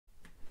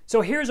So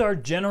here's our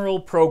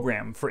general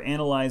program for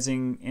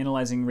analyzing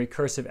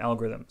recursive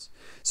algorithms.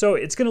 So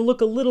it's going to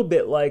look a little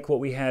bit like what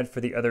we had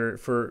for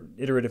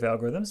iterative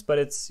algorithms, but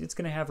it's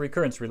going to have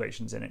recurrence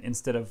relations in it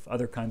instead of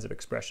other kinds of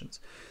expressions.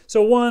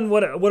 So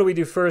what do we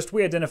do first?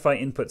 We identify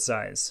input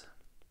size.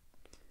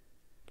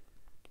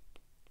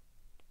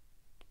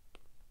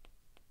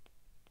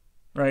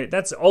 Right,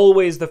 that's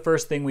always the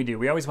first thing we do.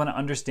 We always want to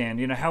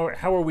understand, how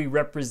are we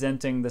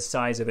representing the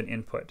size of an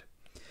input?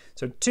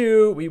 So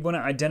 2, we want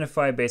to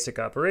identify basic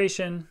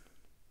operation.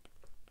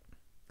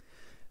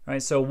 All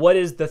right, so what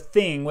is the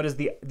thing? What is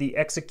the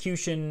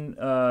execution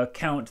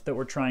count that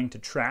we're trying to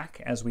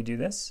track as we do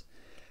this?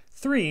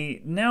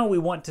 3, now we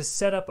want to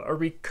set up a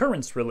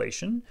recurrence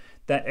relation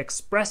that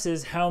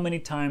expresses how many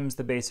times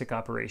the basic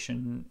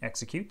operation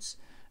executes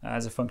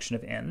as a function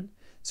of n.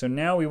 So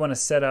now we want to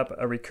set up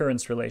a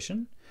recurrence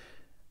relation.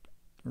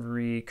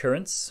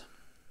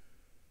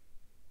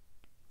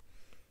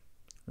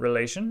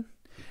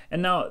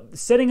 And now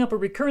setting up a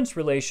recurrence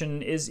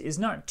relation is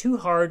not too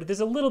hard.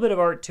 There's a little bit of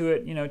art to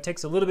it. It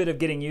takes a little bit of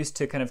getting used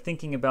to kind of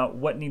thinking about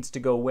what needs to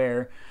go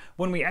where.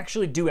 When we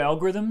actually do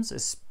algorithms,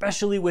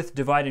 especially with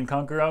divide and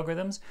conquer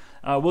algorithms,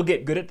 we'll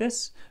get good at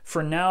this.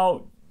 For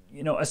now,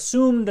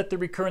 assume that the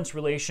recurrence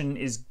relation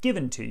is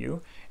given to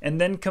you, and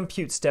then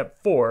compute step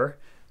 4,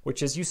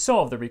 which is you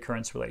solve the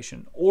recurrence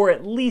relation, or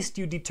at least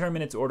you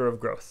determine its order of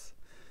growth.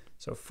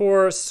 So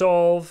 4,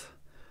 solve,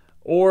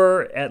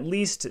 or at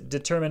least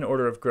determine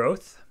order of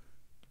growth.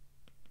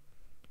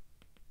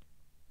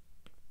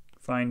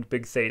 Find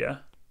big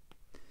theta,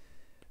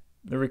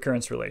 the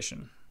recurrence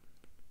relation.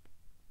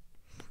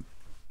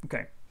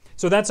 Okay,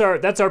 so that's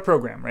our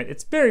program, right?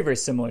 It's very, very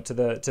similar to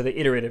the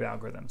iterative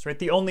algorithms, right?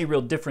 The only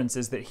real difference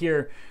is that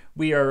here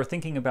we are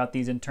thinking about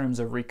these in terms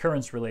of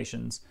recurrence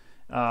relations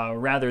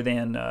rather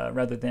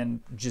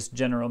than just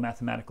general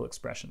mathematical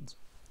expressions.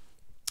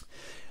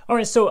 All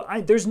right, so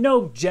there's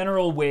no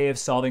general way of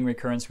solving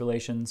recurrence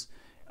relations.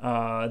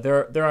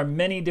 There are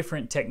many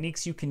different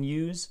techniques you can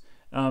use.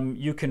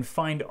 You can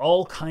find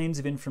all kinds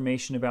of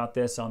information about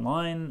this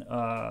online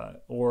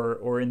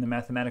or in the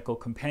mathematical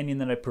companion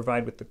that I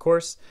provide with the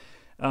course.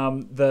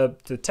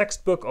 The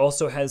textbook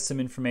also has some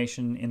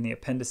information in the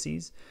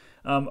appendices.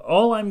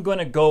 All I'm going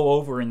to go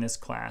over in this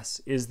class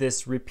is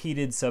this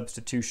repeated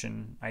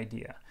substitution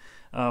idea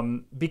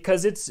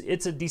because it's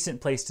a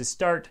decent place to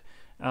start.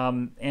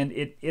 And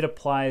it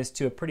applies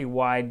to a pretty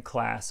wide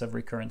class of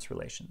recurrence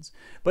relations.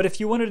 But if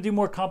you wanted to do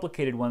more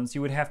complicated ones,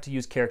 you would have to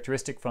use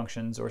characteristic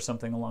functions or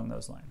something along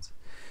those lines.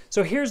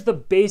 So here's the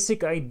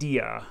basic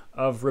idea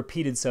of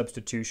repeated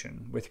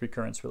substitution with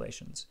recurrence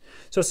relations.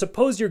 So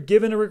suppose you're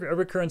given a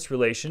recurrence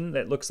relation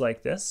that looks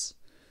like this.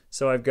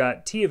 So I've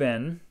got t of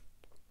n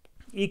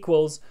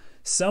equals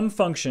some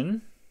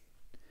function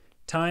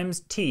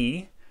times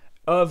t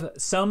of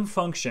some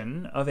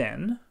function of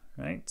n.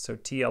 Right? So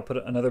t, I'll put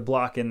another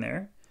block in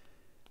there,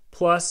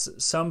 plus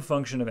some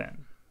function of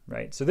n,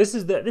 right? So this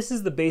is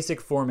the basic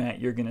format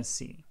you're going to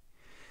see.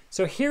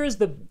 So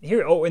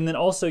and then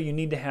also you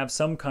need to have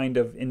some kind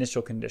of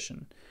initial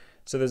condition.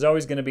 So there's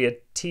always going to be a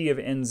t of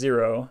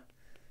n0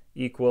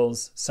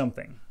 equals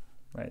something,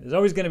 right? There's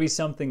always going to be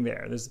something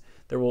there.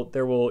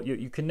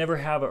 You can never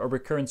have a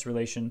recurrence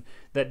relation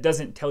that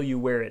doesn't tell you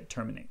where it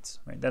terminates,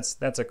 right?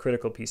 That's a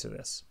critical piece of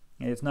this.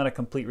 It's not a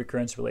complete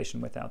recurrence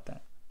relation without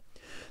that.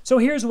 So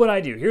here's what I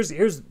do.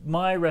 Here's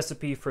my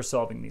recipe for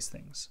solving these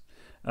things,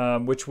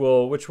 which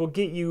will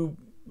get you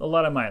a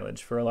lot of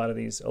mileage for a lot of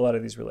these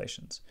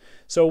relations.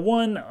 So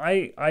one,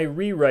 I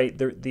rewrite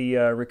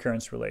the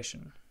recurrence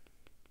relation,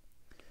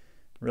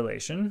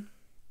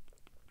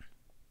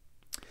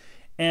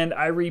 and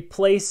I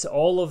replace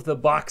all of the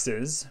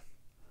boxes,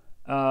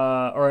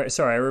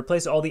 I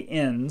replace all the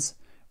n's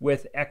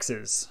with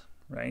x's,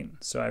 right?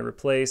 So I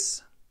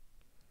replace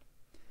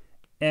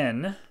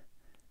n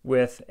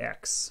with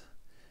x.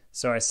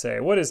 So I say,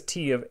 what is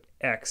t of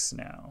x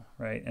now,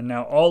 right? And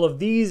now all of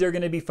these are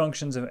going to be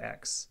functions of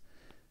x.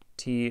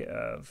 T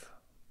of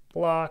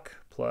block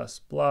plus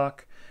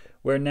block,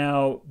 where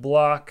now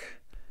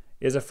block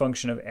is a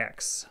function of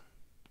x.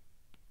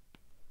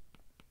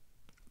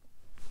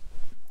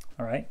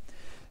 All right.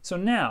 So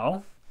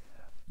now,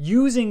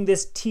 using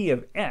this t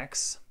of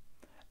x,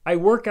 I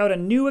work out a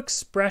new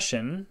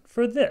expression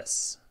for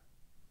this.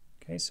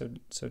 Okay, so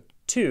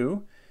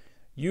 2,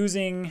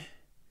 using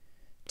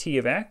t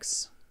of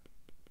x,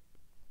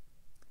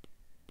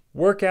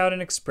 work out an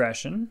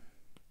expression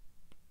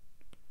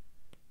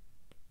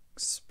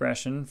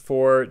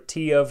for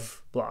t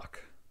of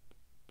block.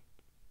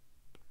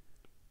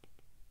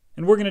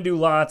 And we're going to do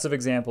lots of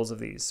examples of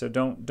these, so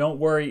don't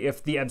worry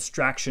if the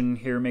abstraction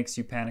here makes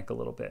you panic a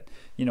little bit.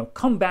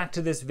 Come back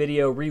to this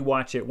video,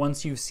 rewatch it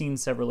once you've seen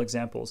several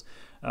examples,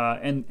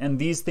 and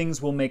these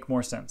things will make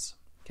more sense.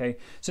 Okay,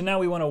 so now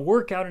we want to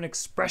work out an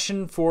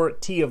expression for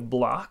t of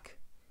block.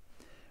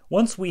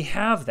 Once we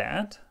have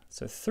that,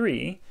 so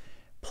 3,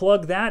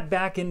 plug that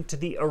back into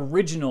the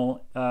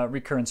original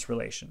recurrence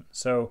relation.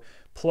 So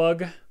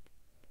plug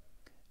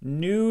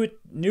new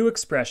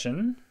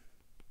expression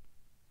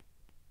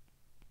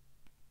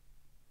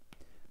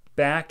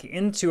back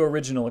into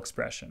original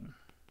expression,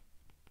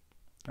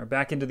 or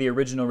back into the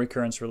original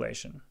recurrence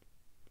relation.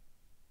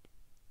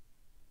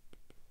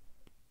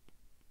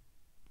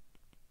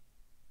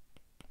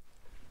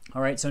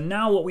 All right, so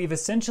now what we've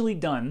essentially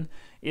done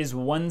is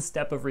one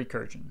step of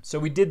recursion. So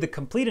we did the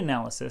complete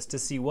analysis to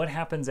see what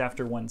happens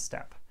after one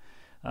step.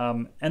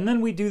 And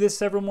then we do this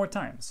several more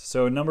times.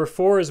 So number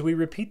 4 is we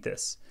repeat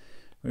this.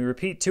 We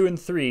repeat 2 and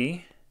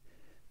 3,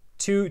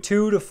 2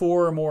 to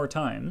 4 or more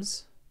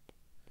times.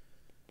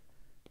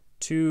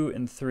 2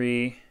 and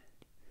 3,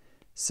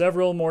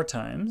 several more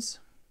times,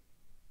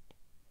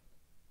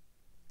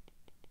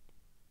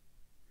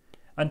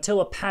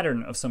 until a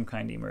pattern of some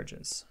kind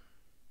emerges.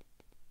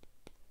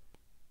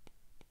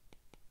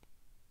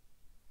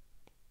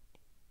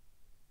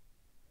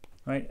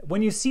 Right?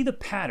 When you see the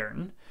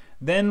pattern,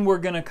 then we're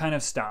going to kind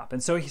of stop.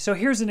 And so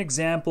here's an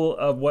example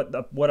of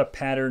what a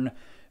pattern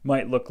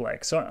might look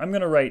like. So I'm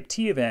going to write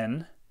t of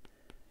n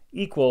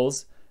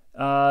equals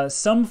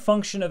some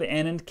function of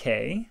n and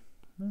k.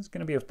 There's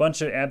going to be a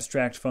bunch of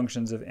abstract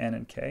functions of n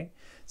and k.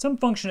 Some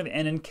function of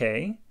n and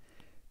k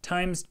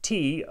times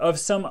t of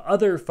some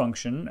other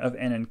function of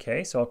n and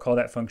k. So I'll call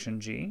that function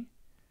g,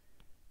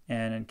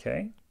 n and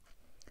k,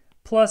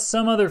 plus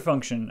some other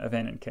function of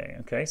n and k.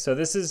 Okay, so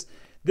this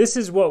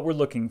is what we're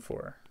looking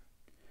for.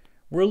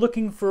 We're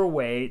looking for a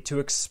way to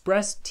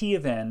express t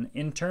of n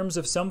in terms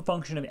of some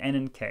function of n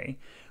and k,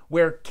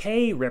 where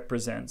k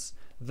represents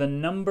the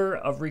number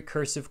of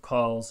recursive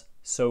calls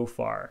so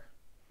far.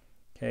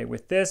 Okay,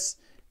 with this,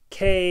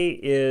 k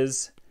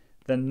is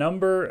the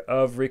number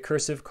of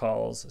recursive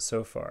calls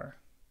so far.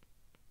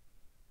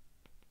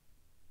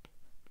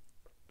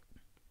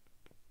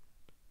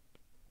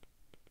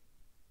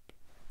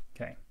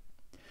 Okay.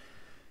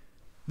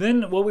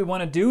 Then what we want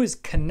to do is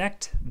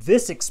connect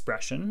this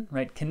expression,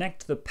 right?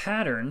 Connect the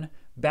pattern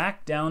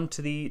back down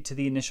to the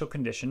initial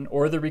condition,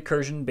 or the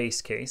recursion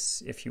base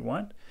case if you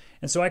want.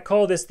 And so I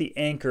call this the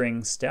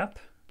anchoring step.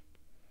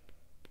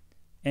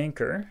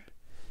 Anchor.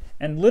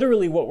 And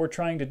literally what we're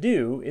trying to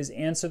do is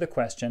answer the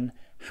question,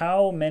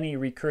 how many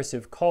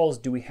recursive calls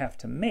do we have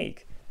to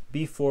make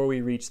before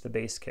we reach the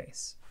base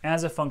case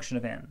as a function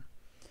of n?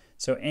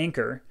 So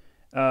anchor,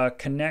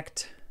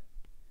 connect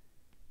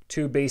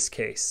to base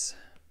case.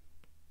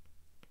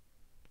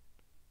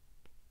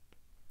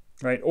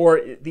 Right, or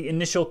the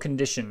initial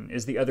condition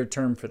is the other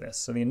term for this.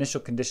 So the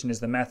initial condition is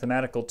the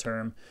mathematical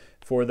term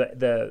for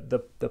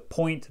the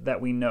point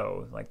that we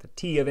know, like the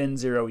t of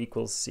n0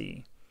 equals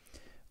c,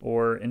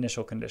 or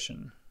initial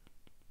condition.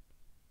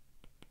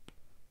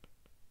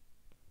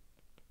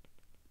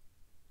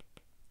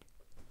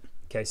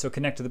 Okay, so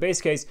connect to the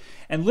base case,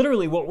 and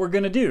literally what we're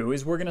going to do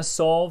is we're going to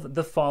solve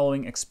the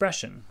following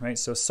expression, right?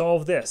 So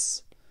solve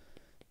this.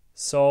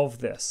 Solve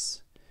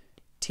this.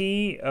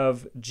 T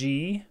of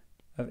g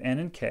of n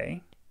and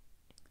k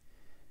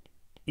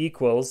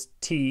equals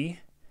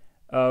t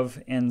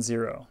of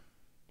n0.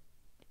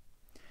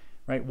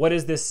 Right? What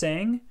is this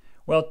saying?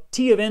 Well,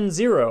 t of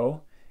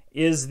n0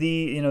 is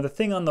the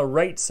thing on the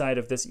right side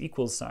of this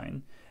equals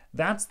sign.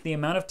 That's the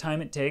amount of time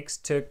it takes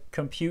to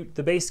compute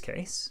the base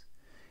case.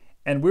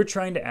 And we're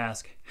trying to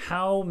ask,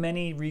 how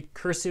many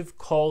recursive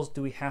calls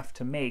do we have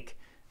to make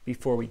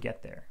before we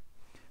get there?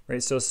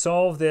 Right? So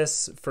solve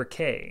this for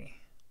k.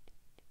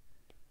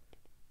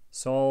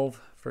 Solve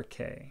for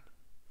k.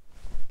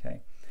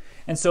 Okay.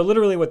 And so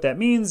literally what that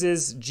means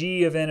is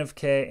g of n of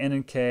k, n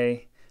and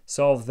k,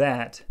 solve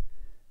that,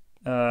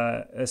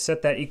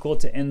 set that equal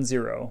to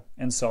n0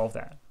 and solve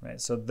that. Right.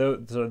 So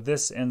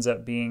this ends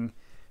up being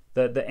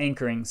the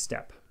anchoring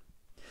step.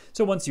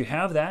 So once you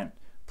have that,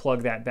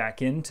 plug that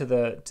back into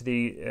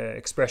the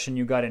expression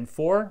you got in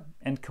 4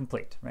 and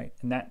complete. Right.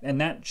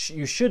 And that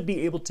you should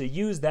be able to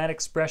use that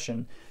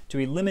expression to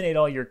eliminate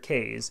all your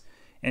k's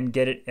and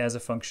get it as a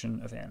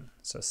function of n.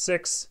 So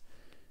 6,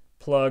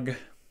 plug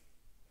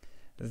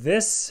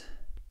this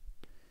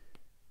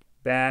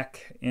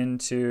back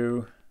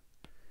into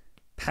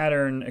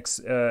pattern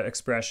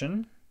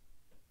expression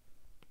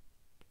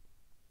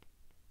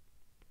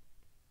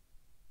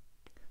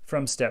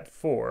from step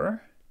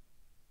 4,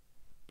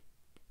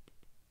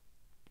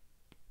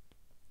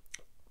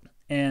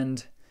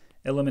 and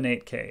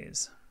eliminate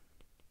k's.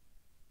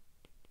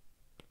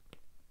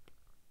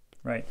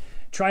 Right?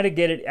 Try to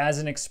get it as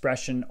an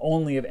expression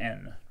only of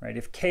n, right?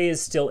 If k is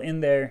still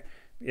in there,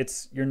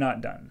 you're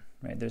not done,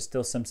 right? There's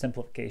still some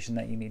simplification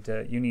that you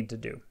need to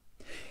do.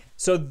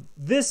 So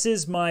this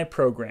is my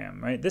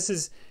program, right? This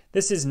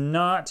is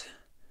not,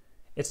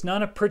 it's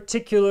not a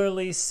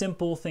particularly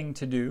simple thing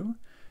to do,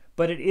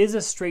 but it is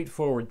a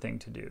straightforward thing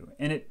to do.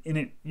 And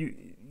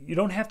you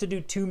don't have to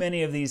do too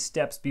many of these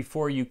steps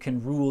before you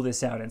can rule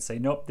this out and say,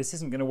 nope, this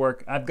isn't going to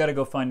work. I've got to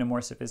go find a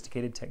more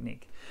sophisticated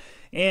technique.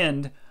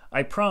 And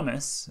I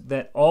promise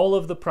that all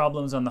of the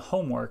problems on the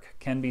homework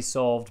can be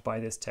solved by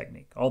this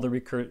technique, all the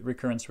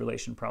recurrence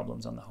relation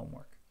problems on the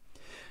homework.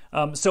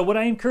 So what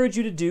I encourage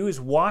you to do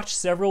is watch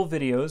several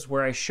videos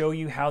where I show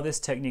you how this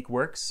technique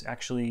works,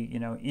 actually,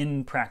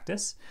 in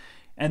practice,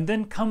 and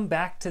then come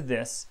back to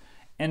this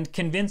and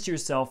convince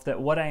yourself that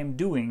what I'm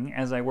doing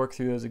as I work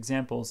through those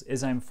examples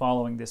is I'm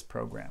following this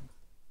program.